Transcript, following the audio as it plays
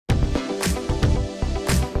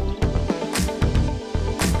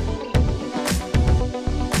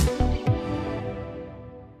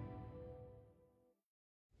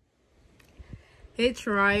Hey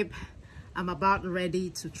tribe, I'm about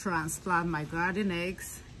ready to transplant my garden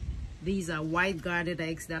eggs. These are white garden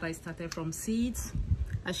eggs that I started from seeds.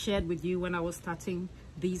 I shared with you when I was starting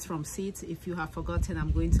these from seeds. If you have forgotten,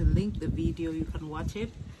 I'm going to link the video, you can watch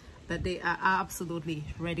it. But they are absolutely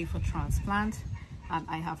ready for transplant, and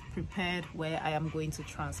I have prepared where I am going to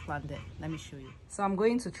transplant them. Let me show you. So I'm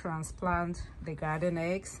going to transplant the garden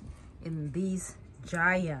eggs in these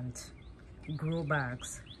giant grow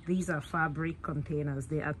bags. These are fabric containers.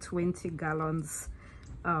 They are 20 gallons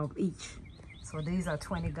each. So these are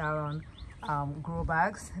 20-gallon grow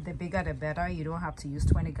bags. The bigger the better. You don't have to use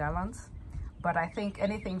 20 gallons. But I think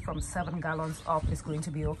anything from 7 gallons up is going to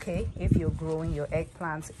be okay if you're growing your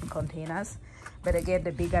eggplants in containers. But again,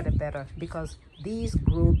 the bigger the better, because these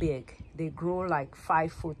grow big. They grow like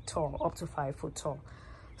 5 foot tall, up to 5 foot tall.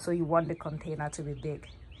 So you want the container to be big.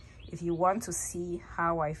 If you want to see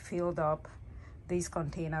how I filled up these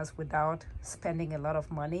containers without spending a lot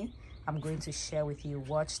of money, I'm going to share with you.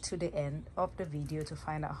 Watch to the end of the video to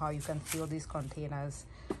find out how you can fill these containers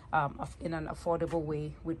in an affordable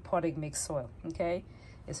way with potting mix soil. Okay,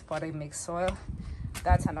 it's potting mix soil.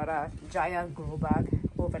 That's another giant grow bag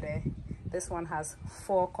over there. This one has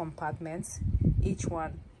 4 compartments, each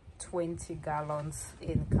one 20 gallons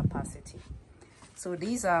in capacity. So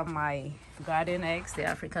these are my garden eggs, the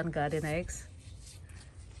African garden eggs.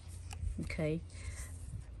 Okay,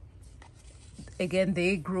 again,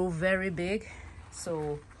 they grow very big,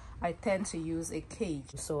 so I tend to use a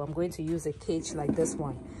cage. So I'm going to use a cage like this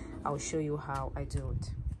one. I'll show you how I do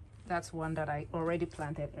it. That's one that I already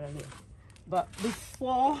planted earlier. But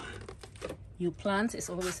before you plant,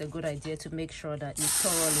 it's always a good idea to make sure that you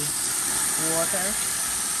thoroughly water.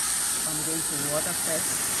 I'm going to water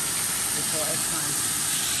first before I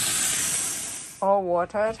plant. All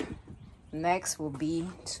watered. Next will be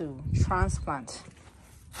to transplant.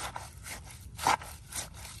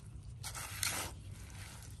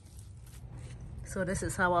 So this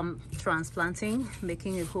is how I'm transplanting,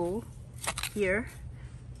 making a hole here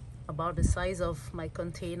about the size of my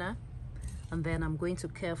container, and then I'm going to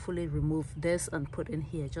carefully remove this and put in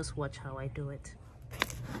here. Just watch how I do it.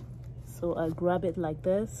 So I grab it like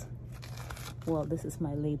this. Well, this is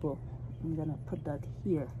my label. I'm gonna put that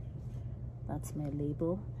here. That's my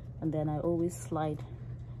label. And then I always slide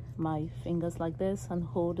my fingers like this and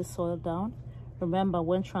hold the soil down. Remember,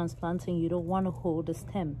 when transplanting, you don't want to hold the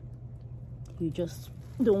stem. You just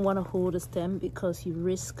don't want to hold the stem because you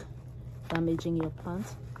risk damaging your plant.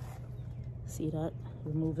 See that?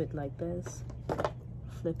 Remove it like this.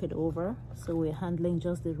 Flip it over. So we're handling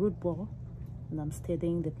just the root ball. And I'm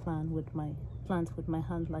steadying the plant with my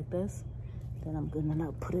hand like this. Then I'm gonna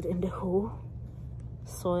now put it in the hole.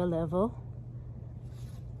 Soil level.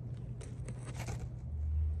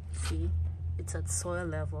 See, it's at soil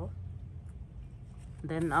level.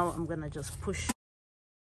 Then now I'm gonna just push.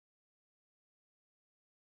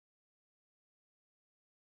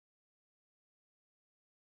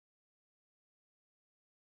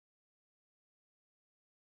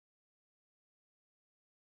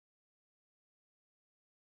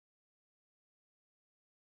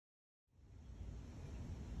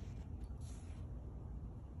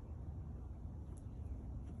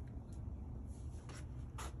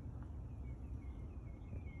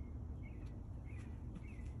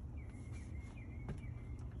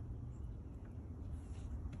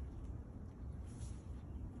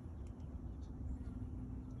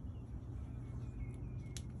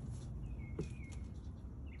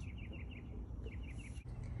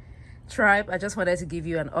 Tribe, I just wanted to give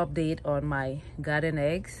you an update on my garden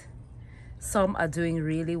eggs. Some are doing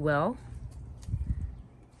really well.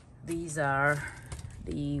 These are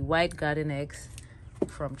the white garden eggs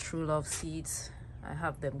from True Love Seeds. I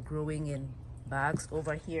have them growing in bags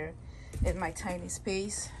over here in my tiny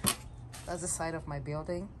space. That's the side of my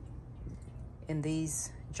building, in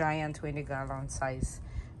these giant 20-gallon size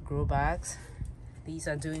grow bags. These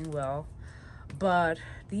are doing well, but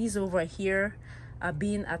these over here are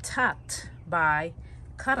being attacked by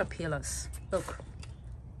caterpillars. Look,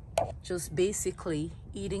 just basically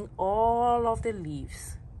eating all of the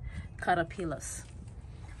leaves. Caterpillars.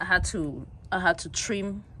 I had to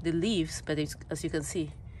trim the leaves, but it's, as you can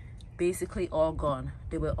see, basically all gone.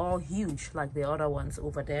 They were all huge like the other ones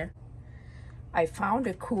over there. I found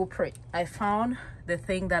a culprit. I found the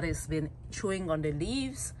thing that has been chewing on the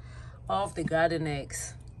leaves of the garden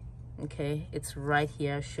eggs. Okay, it's right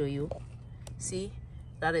here. I'll show you. See,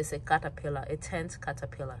 that is a caterpillar, a tent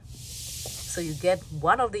caterpillar. So you get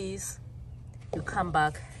one of these, you come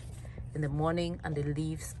back in the morning and the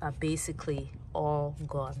leaves are basically all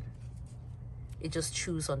gone. It just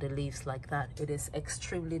chews on the leaves like that. It is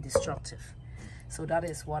extremely destructive. So that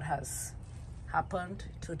is what has happened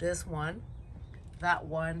to this one, that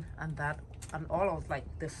one, and that, and all of like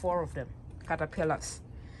the 4 of them, caterpillars.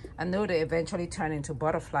 I know they eventually turn into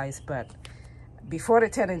butterflies, but before they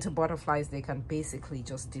turn into butterflies, they can basically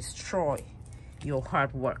just destroy your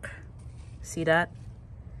hard work. See that?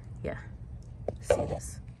 Yeah, see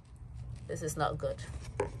this? This is not good.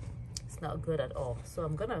 It's not good at all. So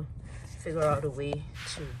I'm gonna figure out a way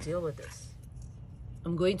to deal with this.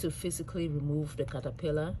 I'm going to physically remove the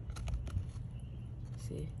caterpillar.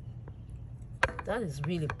 See, that is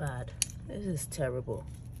really bad. This is terrible.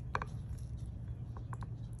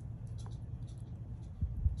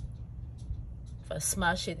 If I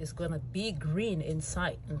smash it, it's gonna be green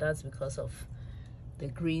inside, and that's because of the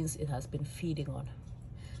greens it has been feeding on.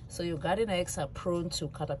 So your garden eggs are prone to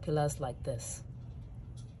caterpillars like this.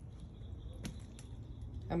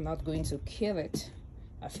 I'm not going to kill it.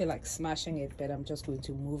 I feel like smashing it, but I'm just going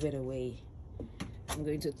to move it away. I'm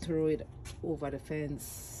going to throw it over the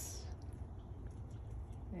fence.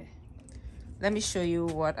 Yeah. Let me show you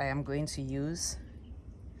what I am going to use.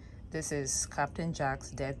 This is Captain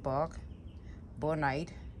Jack's dead bug,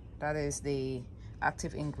 bonite. That is the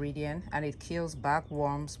active ingredient, and it kills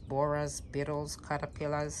bagworms, borers, beetles,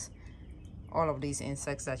 caterpillars, all of these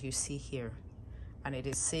insects that you see here. And it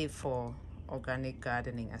is safe for organic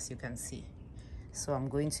gardening, as you can see. So I'm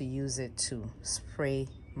going to use it to spray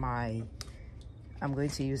my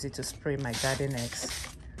garden eggs.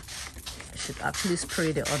 I should actually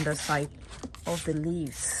spray the underside of the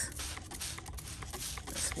leaves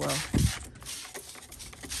as well.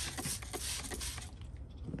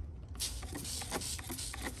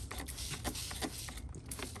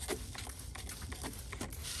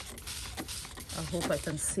 I hope I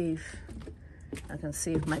can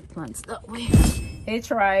save my plants that way. Hey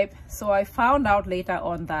tribe, so I found out later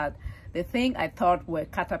on that the thing I thought were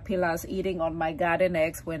caterpillars eating on my garden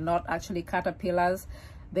eggs were not actually caterpillars.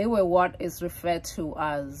 They were what is referred to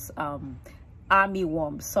as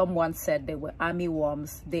armyworms. Someone said they were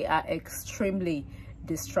armyworms. They are extremely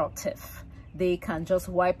destructive. They can just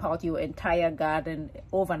wipe out your entire garden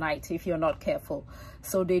overnight if you're not careful.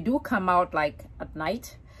 So they do come out like at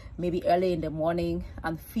night, maybe early in the morning,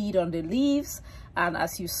 and feed on the leaves. And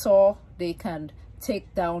as you saw, they can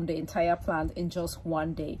take down the entire plant in just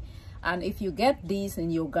one day. And if you get these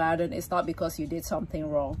in your garden, it's not because you did something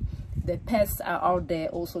wrong. The pests are out there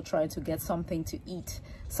also trying to get something to eat.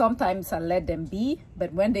 Sometimes I let them be,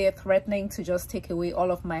 but when they are threatening to just take away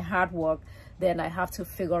all of my hard work, then I have to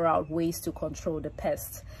figure out ways to control the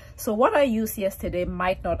pests. So what I used yesterday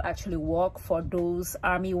might not actually work for those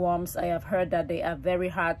armyworms. I have heard that they are very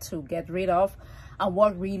hard to get rid of. And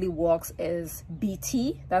what really works is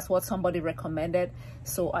BT. That's what somebody recommended.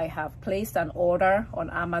 So I have placed an order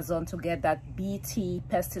on Amazon to get that BT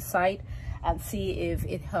pesticide and see if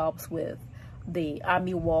it helps with the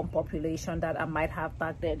armyworm population that I might have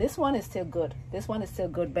back there. This one is still good. This one is still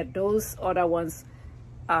good, but those other ones,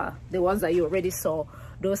 the ones that you already saw,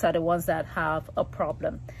 those are the ones that have a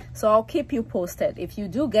problem. So I'll keep you posted. If you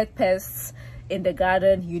do get pests in the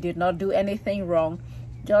garden, you did not do anything wrong.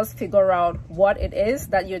 Just figure out what it is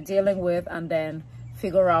that you're dealing with and then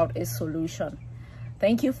figure out a solution.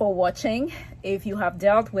 Thank you for watching. If you have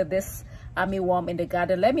dealt with this armyworm in the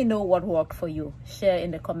garden, let me know what worked for you. Share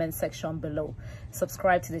in the comment section below.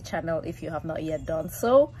 Subscribe to the channel if you have not yet done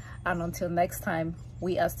so. And until next time,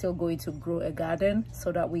 we are still going to grow a garden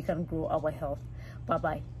so that we can grow our health.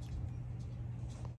 Bye-bye.